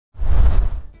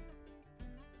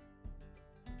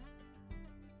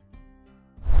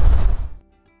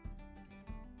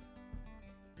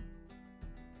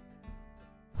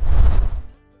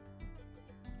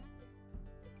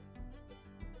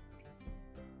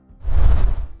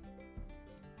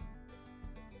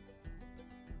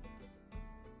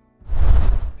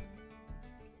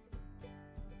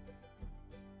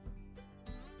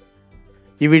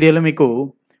ఈ వీడియోలో మీకు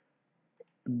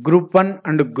గ్రూప్ 1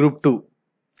 అండ్ గ్రూప్ 2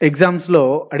 ఎగ్జామ్స్లో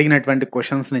అడిగినటువంటి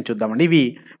క్వశ్చన్స్ని చూద్దామండి. ఇవి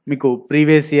మీకు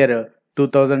ప్రీవియస్ ఇయర్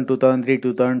 2000, 2003,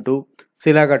 2002 సో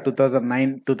ఇలాగా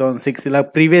 2009, 2006 ఇలా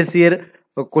ప్రీవియస్ ఇయర్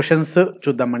క్వశ్చన్స్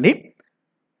చూద్దామండి.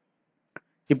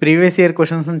 ఈ ప్రీవియస్ ఇయర్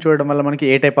క్వశ్చన్స్ని చూడడం వల్ల మనకి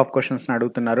ఏ టైప్ ఆఫ్ క్వశ్చన్స్ని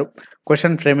అడుగుతున్నారు,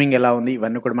 క్వశ్చన్ ఫ్రేమింగ్ ఎలా ఉంది,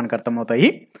 ఇవన్నీ కూడా మనకు అర్థమవుతాయి.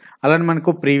 అలానే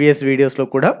మనకు ప్రీవియస్ వీడియోస్లో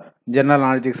కూడా జనరల్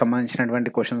నాలెడ్జ్కి సంబంధించినటువంటి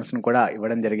క్వశ్చన్స్ని కూడా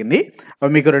ఇవ్వడం జరిగింది.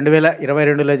 అవి మీకు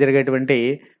 2022లో జరిగేటువంటి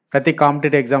ప్రతి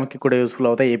కాంపిటేటివ్ ఎగ్జామ్కి కూడా యూస్ఫుల్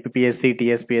అవుతాయి.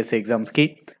 APPSC&TSPSC ఎగ్జామ్స్కి,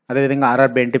 అదేవిధంగా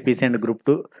RRB, NTPC and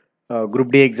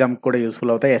group D ఎగ్జామ్కి కూడా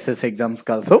యూస్ఫుల్ అవుతాయి, SSC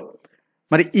ఎగ్జామ్స్కి ఆల్సో.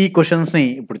 మరి ఈ క్వశ్చన్స్ని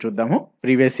ఇప్పుడు చూద్దాము.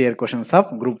 Previous year questions of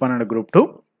group 1 and group 2.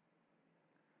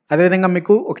 అదేవిధంగా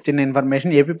మీకు ఒక చిన్న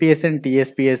ఇన్ఫర్మేషన్,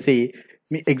 APPSC&TSPSC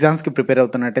మీ ఎగ్జామ్స్కి ప్రిపేర్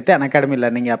అవుతున్నట్టయితే అన్అకాడమీ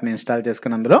లెర్నింగ్ యాప్ని ఇన్స్టాల్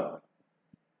చేసుకుని అందులో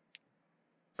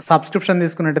సబ్స్క్రిప్షన్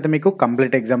తీసుకున్నట్టయితే మీకు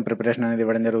కంప్లీట్ ఎగ్జామ్ ప్రిపరేషన్ అనేది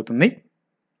ఇవ్వడం జరుగుతుంది.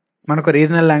 మనకు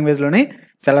రీజనల్ లాంగ్వేజ్లోనే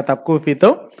చాలా తక్కువ ఫీతో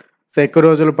సో ఎక్కువ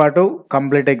రోజుల పాటు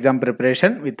complete exam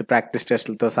preparation with practice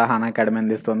టెస్టులతో సహా అన్అకాడమీ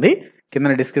అందిస్తుంది.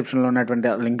 కింద డిస్క్రిప్షన్లో ఉన్నటువంటి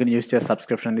లింక్ని యూజ్ చేసి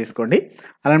సబ్స్క్రిప్షన్ తీసుకోండి.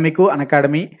 అలా మీకు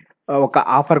అన్అకాడమీ ఒక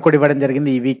ఆఫర్ కూడా ఇవ్వడం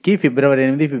జరిగింది. ఈ వీక్కి February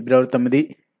 8, February 9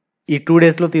 ఈ 2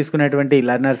 డేస్లో తీసుకునేటువంటి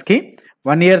లెర్నర్స్కి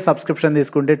 1 year సబ్స్క్రిప్షన్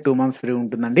తీసుకుంటే 2 months ఫ్రీ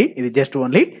ఉంటుందండి. ఇది జస్ట్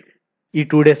ఓన్లీ ఈ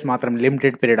 2 days మాత్రం,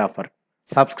 limited period offer.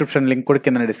 Subscription link కూడా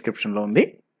కింద డిస్క్రిప్షన్లో ఉంది.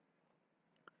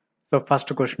 సో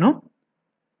ఫస్ట్ క్వశ్చన్,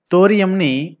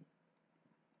 థోరియంని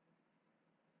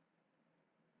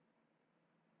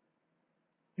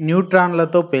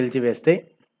న్యూట్రాన్లతో పేల్చివేస్తే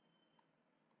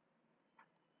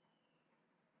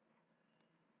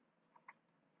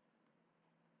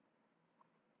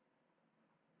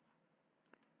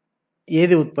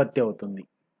ఏది ఉత్పత్తి అవుతుంది?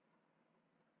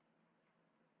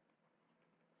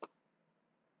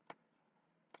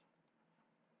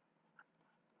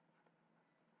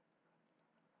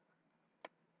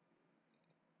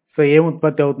 సో ఏం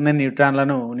ఉత్పత్తి అవుతుంది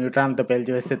న్యూట్రాన్లతో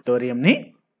పేల్చివేస్తే థోరియంని?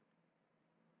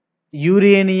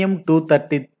 యురేనియం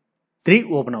 233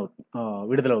 ఓపెన్ అవుతుంది,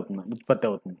 విడుదలవుతుంది, ఉత్పత్తి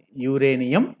అవుతుంది.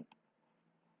 యురేనియం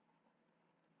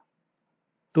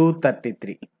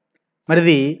 233.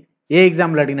 మరిది ఏ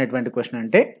ఎగ్జామ్లో అడిగినటువంటి క్వశ్చన్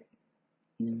అంటే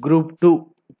గ్రూప్ 2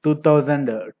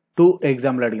 2002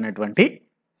 ఎగ్జామ్లో అడిగినటువంటి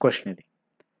క్వశ్చన్ ఇది.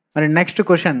 మరి నెక్స్ట్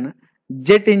క్వశ్చన్,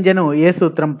 జెట్ ఇంజన్ ఏ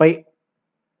సూత్రంపై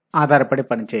ఆధారపడి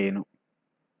పనిచేయను?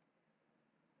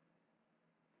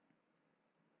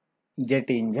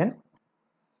 జెట్ ఇంజన్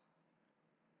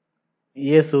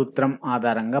ఏ సూత్రం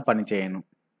ఆధారంగా పనిచేయను?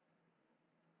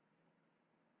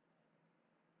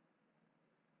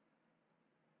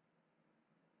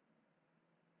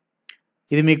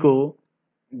 ఇది మీకు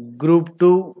గ్రూప్ 2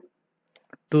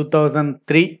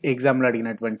 2003 ఎగ్జామ్లో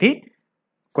అడిగినటువంటి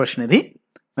క్వశ్చన్ ఇది.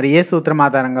 మరి ఏ సూత్రం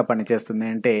ఆధారంగా పనిచేస్తుంది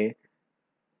అంటే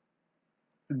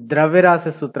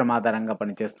ద్రవ్యరాశి సూత్రం ఆధారంగా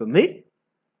పనిచేస్తుంది.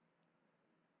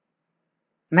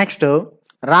 నెక్స్ట్,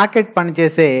 రాకెట్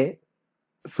పనిచేసే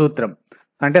సూత్రం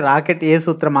అంటే రాకెట్ ఏ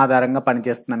సూత్రం ఆధారంగా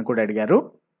పనిచేస్తుందని కూడా అడిగారు.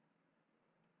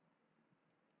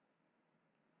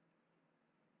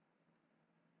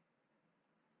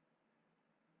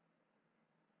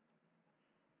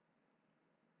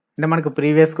 అంటే మనకు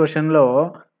ప్రీవియస్ క్వశ్చన్లో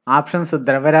ఆప్షన్స్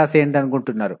ద్రవ్యరాశి ఏంటి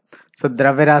అనుకుంటున్నారు. సో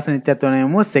ద్రవ్యరాశి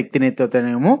నిత్యత్వమేమో, శక్తి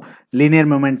నిత్యత్వమేమో, లీనియర్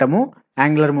మొమెంటము,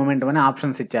 యాంగులర్ మొమెంటం అనే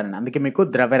ఆప్షన్స్ ఇచ్చారండి. అందుకే మీకు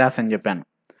ద్రవ్యరాశి అని చెప్పాను.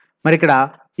 మరి ఇక్కడ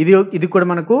ఇది కూడా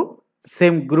మనకు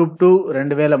సేమ్ గ్రూప్ 2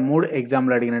 2003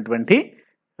 ఎగ్జామ్లో అడిగినటువంటి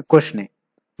క్వశ్చనే.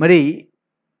 మరి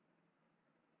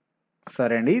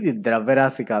సరే అండి, ఇది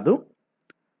ద్రవ్యరాశి కాదు,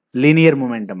 లీనియర్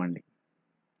మొమెంటం అండి.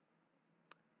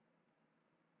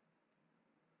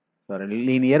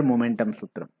 లీనియర్ మొమెంటం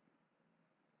సూత్రం.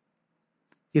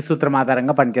 ఈ సూత్రం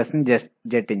ఆధారంగా పనిచేస్తుంది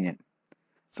జెట్ ఇంజన్.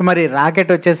 సో మరి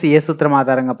రాకెట్ వచ్చేసి ఏ సూత్రం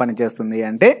ఆధారంగా పనిచేస్తుంది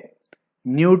అంటే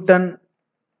న్యూటన్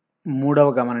 3వ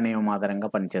గమన నియమం ఆధారంగా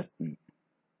పనిచేస్తుంది.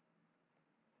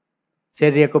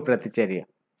 చర్యకు ప్రతిచర్య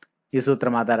ఈ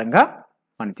సూత్రం ఆధారంగా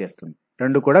పనిచేస్తుంది.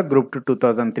 రెండు కూడా గ్రూప్ 2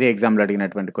 2003 ఎగ్జామ్లో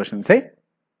అడిగినటువంటి క్వశ్చన్సే.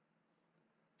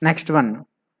 నెక్స్ట్ వన్,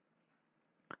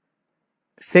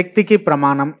 శక్తికి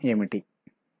ప్రమాణం ఏమిటి?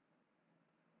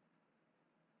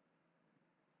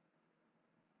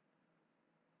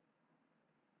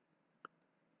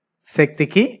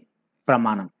 శక్తికి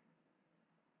ప్రమాణం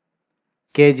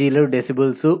కేజీలు,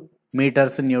 డెసిబుల్స్,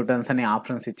 మీటర్స్, న్యూటన్స్ అనే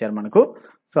ఆప్షన్స్ ఇచ్చారు మనకు.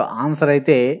 సో ఆన్సర్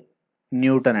అయితే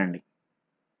న్యూటన్ అండి.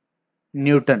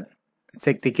 న్యూటన్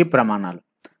శక్తికి ప్రమాణాలు.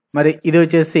 మరి ఇది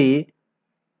వచ్చేసి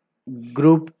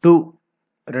గ్రూప్ 2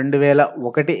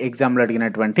 2001 ఎగ్జామ్లో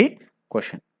అడిగినటువంటి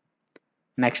క్వశ్చన్.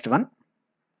 నెక్స్ట్ వన్,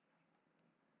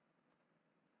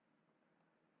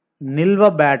 నిల్వ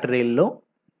బ్యాటరీల్లో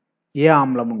ఏ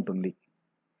ఆమ్లం ఉంటుంది?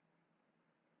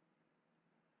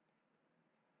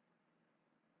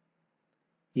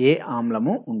 ఏ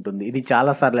ఆమ్లము ఉంటుంది? ఇది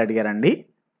చాలా సార్లు అడిగారండి.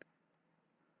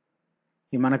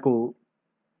 ఇది మనకు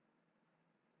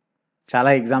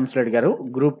చాలా ఎగ్జామ్స్లో అడిగారు.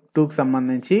 గ్రూప్ 2కి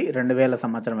సంబంధించి 2000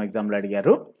 సంవత్సరం ఎగ్జామ్లో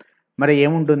అడిగారు. మరి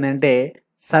ఏముంటుందంటే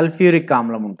సల్ఫ్యూరిక్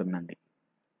ఆమ్లం ఉంటుందండి.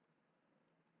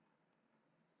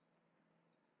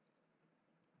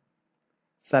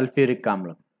 సల్ఫ్యూరిక్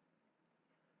ఆమ్లం,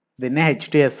 దీన్నే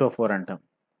H2SO4 అంటాం.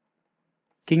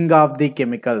 కింగ్ ఆఫ్ ది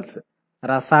కెమికల్స్,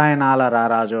 రసాయనాల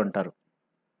రారాజు అంటారు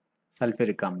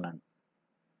సల్ఫ్యూరిక్ ఆమ్లాన్ని.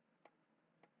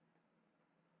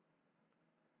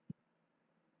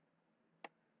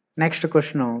 నెక్స్ట్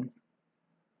క్వశ్చన్,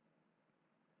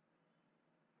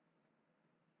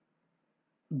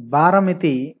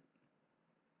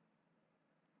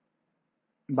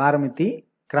 భారమితి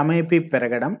క్రమేపీ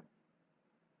పెరగడం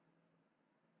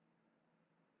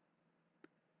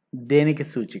దేనికి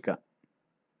సూచిక?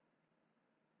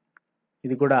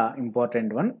 ఇది కూడా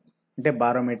ఇంపార్టెంట్ వన్. అంటే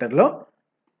బారోమీటర్లో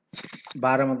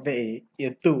భారమితి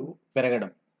ఎత్తు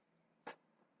పెరగడం,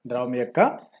 ద్రవం యొక్క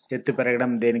ఎత్తు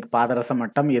పెరగడం దేనికి, పాదరస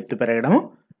మట్టం ఎత్తు పెరగడం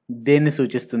దేన్ని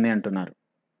సూచిస్తుంది అంటున్నారు.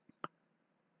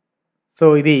 సో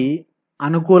ఇది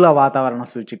అనుకూల వాతావరణ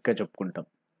సూచికగా చెప్పుకుంటాం.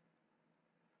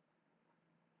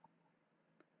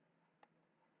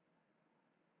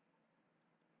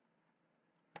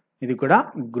 ఇది కూడా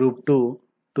గ్రూప్ 2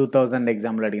 2000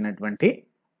 ఎగ్జామ్లో అడిగినటువంటి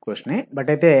క్వశ్చనే. బట్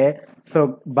అయితే సో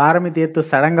భారమితి ఎత్తు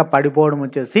సడన్ గా పడిపోవడం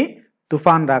వచ్చేసి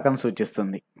తుఫాన్ రాకం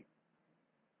సూచిస్తుంది.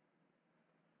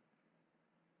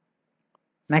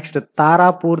 నెక్స్ట్,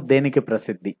 తారాపూర్ దేనికి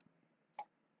ప్రసిద్ధి?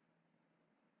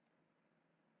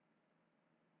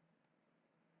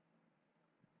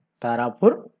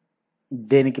 తారాపూర్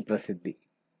దేనికి ప్రసిద్ధి?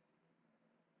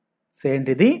 సో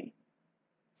ఏంటిది?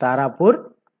 తారాపూర్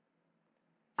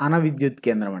అణ విద్యుత్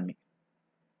కేంద్రం అండి.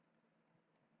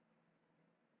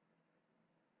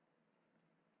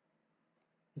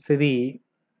 సో ఇది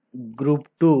గ్రూప్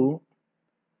 2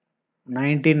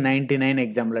 1999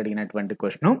 ఎగ్జామ్లో అడిగినటువంటి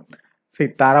క్వశ్చన్. సో ఈ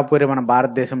తారాపూర్ మన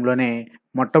భారతదేశంలోనే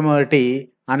మొట్టమొదటి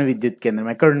అణు విద్యుత్ కేంద్రం.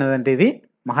 ఎక్కడ ఉన్నదంటే ఇది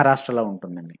మహారాష్ట్రలో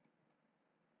ఉంటుందండి.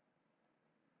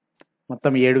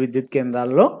 మొత్తం 7 విద్యుత్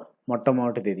కేంద్రాల్లో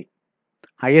మొట్టమొదటిది ఇది.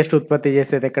 హైయెస్ట్ ఉత్పత్తి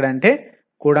చేసేది ఎక్కడంటే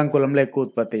కూడంకులంలో ఎక్కువ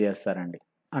ఉత్పత్తి చేస్తారండి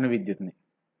అణు విద్యుత్ని.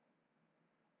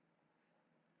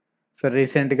 సో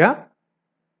రీసెంట్గా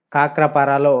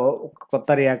కాక్రాపారాలో ఒక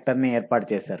కొత్త రియాక్టర్ని ఏర్పాటు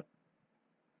చేశారు.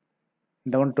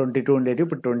 ఇంతకుముందు 22 ఉండేవి,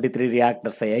 ఇప్పుడు 23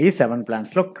 రియాక్టర్స్ అయ్యాయి 7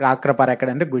 ప్లాంట్స్లో. కాక్రాపారా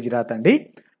ఎక్కడంటే గుజరాత్ అండి.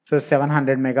 సో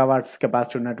 700 మెగావాట్స్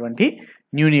కెపాసిటీ ఉన్నటువంటి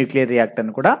న్యూ న్యూక్లియర్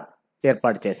రియాక్టర్ని కూడా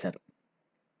ఏర్పాటు చేశారు.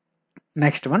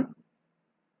 నెక్స్ట్ వన్,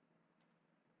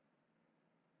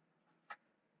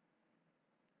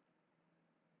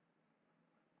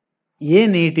 ఏ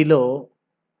నీటిలో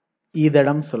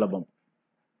ఈదడం సులభం?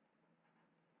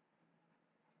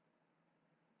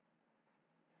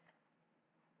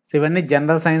 సో ఇవన్నీ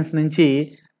జనరల్ సైన్స్ నుంచి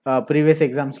ప్రీవియస్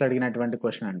ఎగ్జామ్స్లో అడిగినటువంటి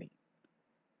క్వశ్చన్ అండి.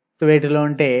 సో వీటిలో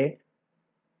అంటే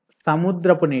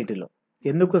సముద్రపు నీటిలో,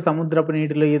 ఎందుకు సముద్రపు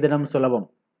నీటిలో ఈదడం సులభం?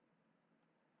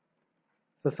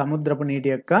 సో సముద్రపు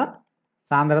నీటి యొక్క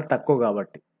సాంద్రత తక్కువ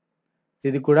కాబట్టి.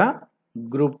 ఇది కూడా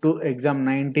గ్రూప్ 2 ఎగ్జామ్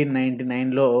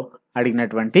 1999లో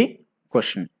అడిగినటువంటి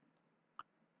క్వశ్చన్.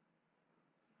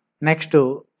 నెక్స్ట్,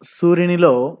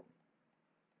 సూర్యునిలో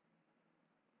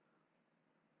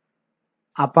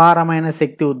అపారమైన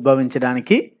శక్తి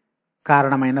ఉద్భవించడానికి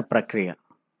కారణమైన ప్రక్రియ?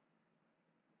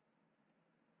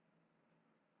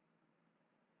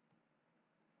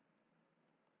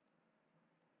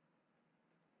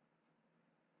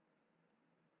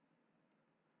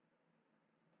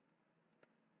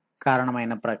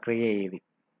 కారణమైన ప్రక్రియ ఏది?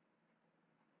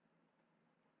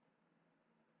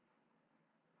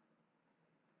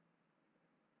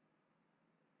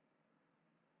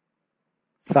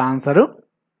 సో ఆన్సరు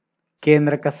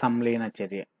కేంద్రక సంలీన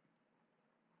చర్య.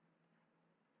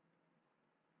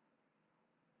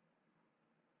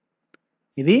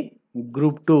 ఇది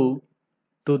గ్రూప్ 2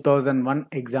 2001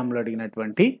 ఎగ్జామ్లో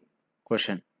అడిగినటువంటి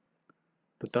క్వశ్చన్.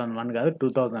 2001 కాదు,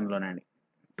 2000లోనండి.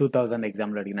 2000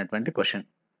 ఎగ్జామ్లో అడిగినటువంటి క్వశ్చన్.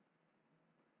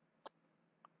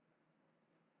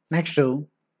 నెక్స్ట్,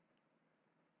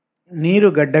 నీరు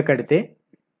గడ్డ కడితే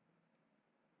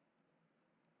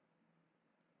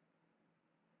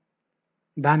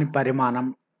దాని పరిమాణం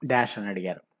డాష్ అని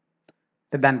అడిగారు.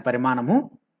 దాని పరిమాణము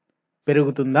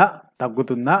పెరుగుతుందా,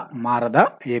 తగ్గుతుందా, మారదా,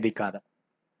 ఏది కాదా?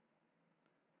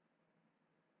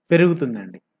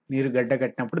 పెరుగుతుందండి. నీరు గడ్డ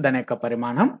కట్టినప్పుడు దాని యొక్క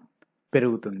పరిమాణం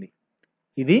పెరుగుతుంది.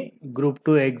 ఇది గ్రూప్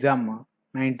 2 ఎగ్జామ్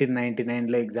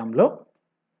 1999లో ఎగ్జామ్లో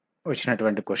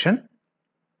వచ్చినటువంటి క్వశ్చన్.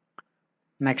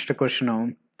 నెక్స్ట్ క్వశ్చన్,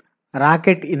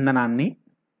 రాకెట్ ఇంధనాన్ని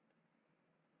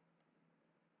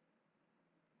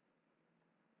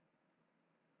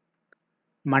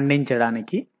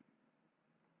మండించడానికి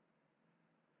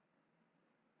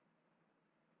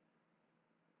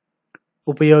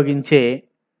ఉపయోగించే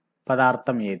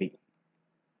పదార్థం ఏది?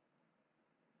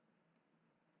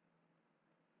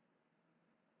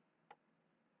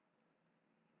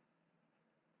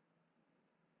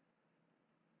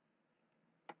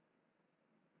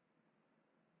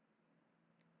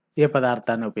 ఏ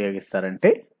పదార్థాన్ని ఉపయోగిస్తారంటే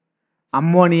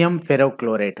అమ్మోనియం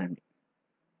ఫెరోక్లోరేట్ అండి.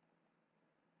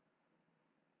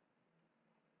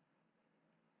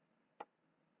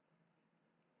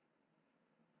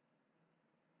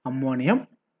 అమ్మోనియం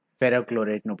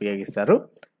ఫెరోక్లోరేట్ను ఉపయోగిస్తారు.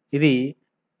 ఇది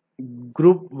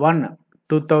గ్రూప్ 1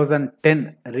 2010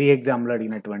 రీ ఎగ్జామ్లో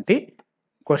అడిగినటువంటి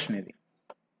క్వశ్చన్ ఇది.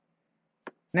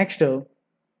 నెక్స్ట్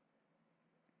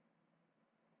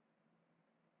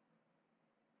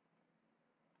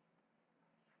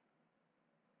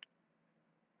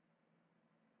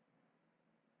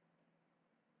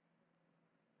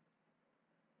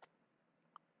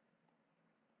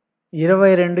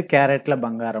 (22 క్యారెట్ల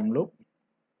బంగారంలో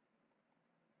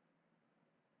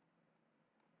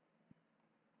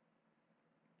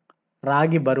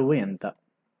రాగి బరువు ఎంత?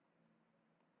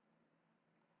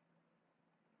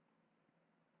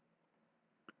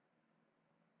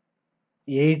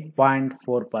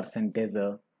 (8.4%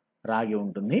 రాగి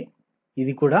ఉంటుంది.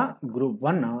 ఇది కూడా గ్రూప్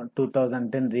 1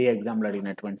 2010 రీ ఎగ్జామ్లో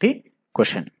అడిగినటువంటి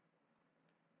క్వశ్చన్.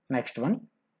 నెక్స్ట్ వన్,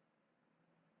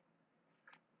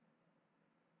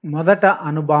 మొదట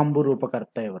అణుబాంబు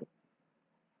రూపకర్త ఎవరు?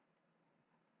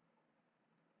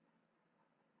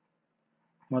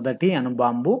 మొదటి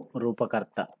అణుబాంబు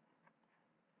రూపకర్త.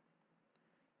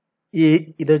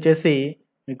 ఇది వచ్చేసి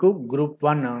మీకు గ్రూప్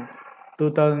 1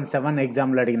 2007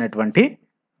 ఎగ్జామ్లో అడిగినటువంటి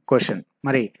క్వశ్చన్.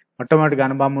 మరి మొట్టమొదటిగా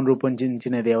అణుబాంబును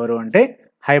రూపొందించినది ఎవరు అంటే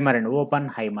హైమర్ అండి, ఓపెన్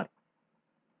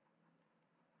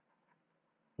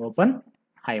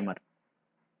హైమర్.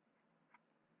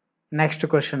 నెక్స్ట్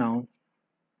క్వశ్చన్,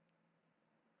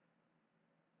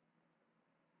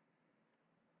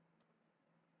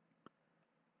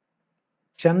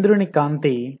 చంద్రుని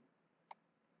కాంతి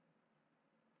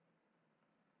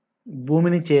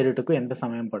భూమిని చేరుటకు ఎంత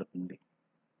సమయం పడుతుంది?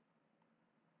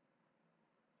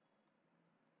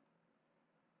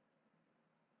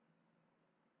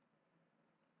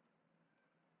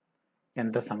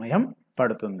 ఎంత సమయం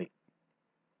పడుతుంది?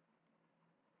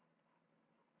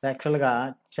 యాక్చువల్గా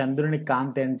చంద్రుని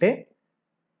కాంతి అంటే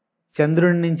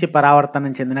చంద్రుని నుంచి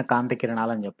పరావర్తనం చెందిన కాంతి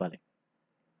కిరణాలు అని చెప్పాలి.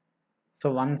 సో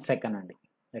 1 సెకండ్ అండి.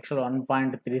 యాక్చువల్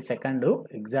 1.3 సెకండ్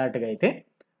ఎగ్జాక్ట్గా అయితే,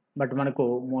 బట్ మనకు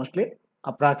మోస్ట్లీ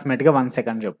అప్రాక్సిమేట్గా 1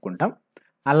 సెకండ్ చెప్పుకుంటాం.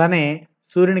 అలానే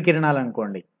సూర్యుని కిరణాలు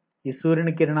అనుకోండి, ఈ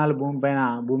సూర్యుని కిరణాలు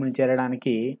భూమిని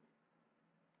చేరడానికి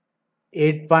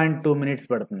 8.2 మినిట్స్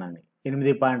పడుతుందండి,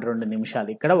 8.2 నిమిషాలు.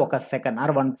 ఇక్కడ 1 సెకండ్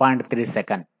ఆర్ 1.3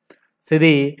 సెకండ్. సో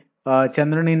ఇది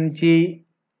చంద్రుని నుంచి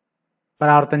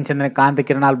పరావర్తన చెందిన కాంతి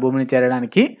కిరణాలు భూమిని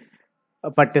చేరడానికి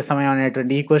పట్టే సమయం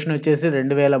అనేటువంటి ఈ క్వశ్చన్ వచ్చేసి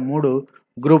 2003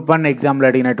 గ్రూప్ 1 ఎగ్జామ్లో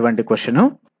అడిగినటువంటి క్వశ్చన్.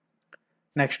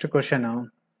 నెక్స్ట్ క్వశ్చన్,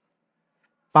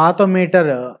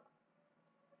 పాతోమీటర్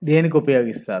దేనికి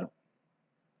ఉపయోగిస్తారు?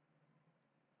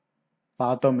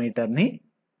 పాతోమీటర్ని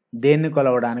దేన్ని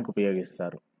కొలవడానికి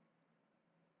ఉపయోగిస్తారు?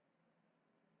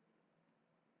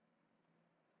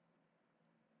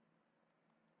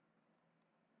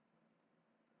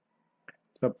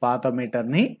 సో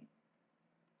పాతోమీటర్ని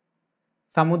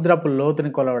సముద్రపు లోతుని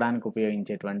కొలవడానికి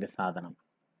ఉపయోగించేటువంటి సాధనం.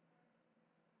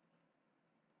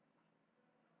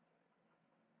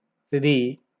 ఇది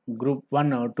గ్రూప్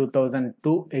 1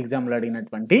 2002 ఎగ్జామ్లో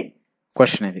అడిగినటువంటి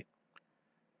క్వశ్చన్ ఇది.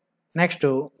 నెక్స్ట్,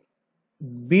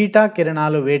 బీటా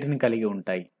కిరణాలు వేటిని కలిగి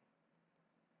ఉంటాయి?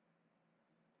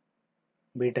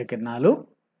 బీటా కిరణాలు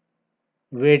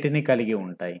వేటిని కలిగి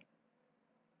ఉంటాయి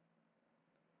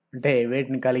అంటే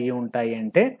వేటిని కలిగి ఉంటాయి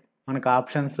అంటే మనకు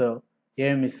ఆప్షన్స్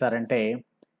ఏమేమి ఇస్తారంటే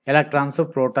ఎలక్ట్రాన్స్,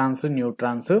 ప్రోటాన్స్,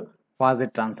 న్యూట్రాన్స్,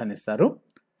 పాజిట్రాన్స్ అని ఇస్తారు.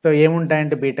 సో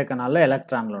ఏముంటాయంటే బీటా కణాల్లో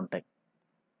ఎలక్ట్రాన్లు ఉంటాయి.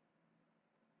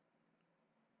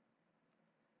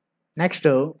 నెక్స్ట్,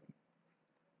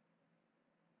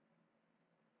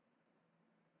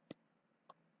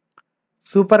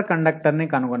 సూపర్ కండక్టర్ని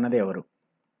కనుగొన్నది ఎవరు?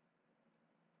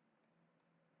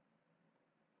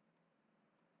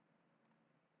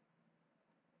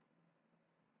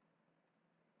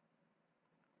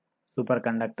 సూపర్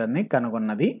కండక్టర్ని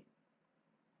కనుగొన్నది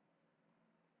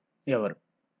ఎవరు?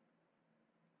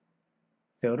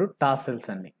 టాసెల్స్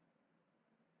అండి.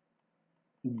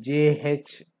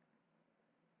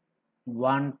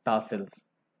 JH1 tassels.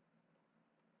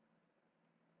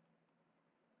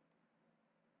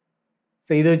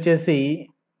 సో ఇది వచ్చేసి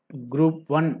గ్రూప్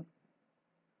 1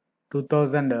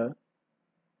 2000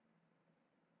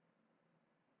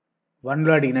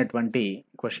 1లో అడిగినటువంటి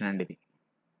క్వశ్చన్ అండి ఇది.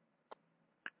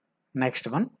 నెక్స్ట్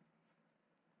వన్,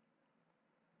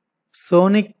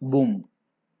 సోనిక్ బూమ్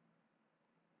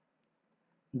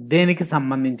దేనికి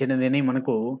సంబంధించినది అని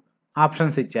మనకు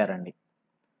ఆప్షన్స్ ఇచ్చారండి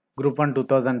గ్రూప్ 1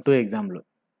 2002 ఎగ్జామ్లో.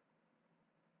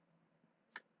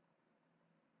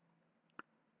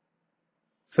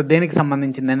 సో దేనికి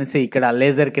సంబంధించింది అనేసి ఇక్కడ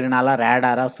లేజర్ కిరణాల,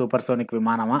 రాడారా, సూపర్ సోనిక్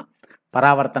విమానమా,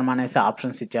 పరావర్తనం అనేసి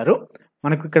ఆప్షన్స్ ఇచ్చారు.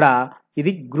 మనకు ఇక్కడ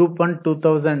ఇది గ్రూప్ 1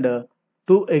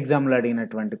 2002 ఎగ్జామ్లో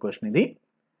అడిగినటువంటి క్వశ్చన్ ఇది.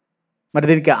 మరి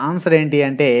దీనికి ఆన్సర్ ఏంటి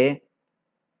అంటే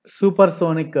సూపర్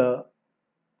సోనిక్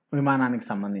విమానానికి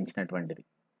సంబంధించినటువంటిది,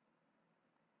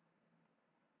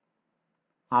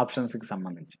 ఆప్షన్స్కి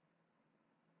సంబంధించి.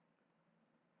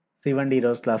 ఇవ్వండి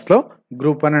ఈరోజు క్లాస్లో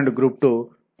గ్రూప్ 1 అండ్ గ్రూప్ 2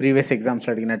 ప్రీవియస్ ఎగ్జామ్స్లో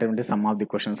అడిగినటువంటి some of the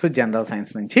questions general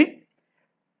science నుంచి.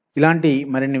 ఇలాంటి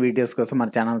మరిన్ని వీడియోస్ కోసం మన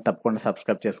ఛానల్ తప్పకుండా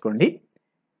సబ్స్క్రైబ్ చేసుకోండి.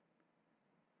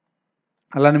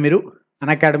 అలానే మీరు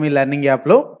అన్అకాడమీ లెర్నింగ్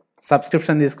యాప్లో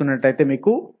సబ్స్క్రిప్షన్ తీసుకున్నట్టయితే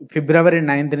మీకు February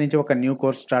 9th నుంచి ఒక న్యూ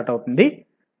కోర్స్ స్టార్ట్ అవుతుంది.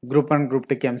 గ్రూప్ 1 గ్రూప్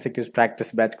 2కి ఎంసీక్యూస్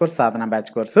ప్రాక్టీస్ బ్యాచ్ కోర్స్, సాధన బ్యాచ్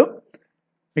కోర్సు.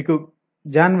 మీకు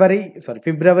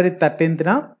February 13th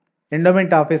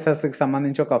ఎండోమెంట్ ఆఫీసర్స్కి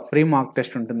సంబంధించి ఒక ఫ్రీ మాక్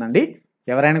టెస్ట్ ఉంటుందండి.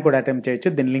 ఎవరైనా కూడా అటెంప్ట్ చేయొచ్చు.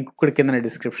 దీని లింక్ కూడా కింద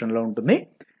డిస్క్రిప్షన్లో ఉంటుంది.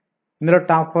 ఇందులో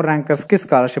టాప్ 4 ర్యాంకర్స్కి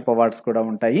స్కాలర్షిప్ అవార్డ్స్ కూడా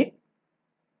ఉంటాయి.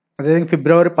 అదేవిధంగా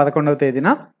February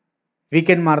 11th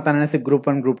వీకెండ్ మారతాన్ అనేసి గ్రూప్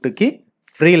 1 గ్రూప్ 2కి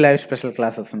ఫ్రీ లైవ్ స్పెషల్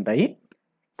క్లాసెస్ ఉంటాయి.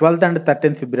 12th and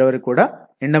 13th February కూడా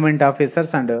ఎండోమెంట్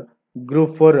ఆఫీసర్స్ అండ్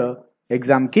గ్రూప్ 4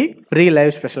 ఎగ్జామ్కి ఫ్రీ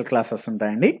లైవ్ స్పెషల్ క్లాసెస్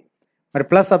ఉంటాయండి. మరి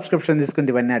ప్లస్ సబ్స్క్రిప్షన్ తీసుకుంటే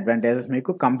ఇవన్నీ అడ్వాంటేజెస్.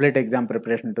 మీకు కంప్లీట్ ఎగ్జామ్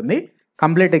ప్రిపరేషన్ ఉంటుంది.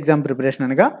 కంప్లీట్ ఎగ్జామ్ ప్రిపరేషన్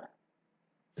అనగా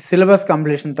సిలబస్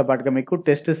కంప్లీషన్తో పాటుగా మీకు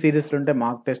టెస్ట్ సిరీస్లు ఉంటాయి,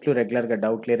 మాక్ టెస్ట్లు, రెగ్యులర్గా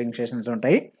డౌట్ క్లియరింగ్ సెషన్స్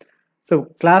ఉంటాయి. సో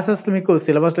క్లాసెస్ మీకు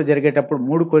సిలబస్లో జరిగేటప్పుడు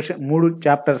 3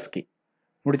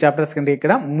 చాప్టర్స్ కంటే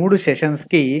ఇక్కడ 3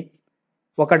 సెషన్స్కి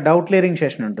ఒక డౌట్ క్లియరింగ్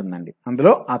సెషన్ ఉంటుందండి.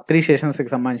 అందులో ఆ 3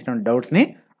 సెషన్స్కి సంబంధించిన డౌట్స్ని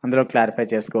అందులో క్లారిఫై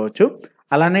చేసుకోవచ్చు.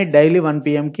 అలానే డైలీ 1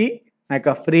 PM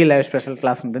నాకు ఫ్రీ లైవ్ స్పెషల్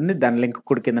క్లాస్ ఉంటుంది. దాని లింక్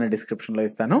కూడా కింద డిస్క్రిప్షన్లో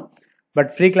ఇస్తాను. But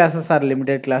free classes are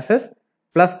limited classes,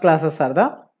 plus classes are the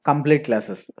complete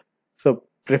classes. So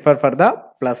prefer for the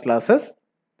plus classes.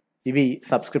 ఇవి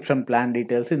సబ్స్క్రిప్షన్ ప్లాన్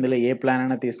డీటెయిల్స్. ఇందులో ఏ ప్లాన్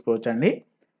అయినా తీసుకోవచ్చు అండి.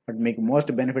 బట్ మీకు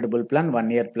most benefitable plan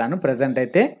 1 year plan. Present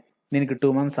అయితే దీనికి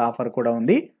 2 months ఆఫర్ కూడా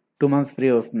ఉంది. 2 months ఫ్రీ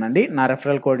వస్తుందండి. నా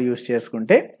రెఫరల్ కోడ్ యూస్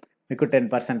చేసుకుంటే మీకు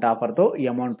 10% ఆఫర్తో ఈ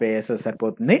అమౌంట్ పే చేస్తే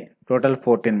సరిపోతుంది. టోటల్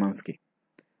 14 monthsకి.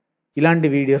 ఇలాంటి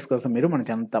వీడియోస్ కోసం మీరు మన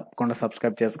ఛానల్ తప్పకుండా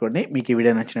సబ్స్క్రైబ్ చేసుకోండి. మీకు ఈ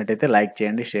వీడియో నచ్చినట్టయితే లైక్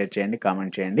చేయండి, షేర్ చేయండి,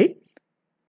 కామెంట్ చేయండి.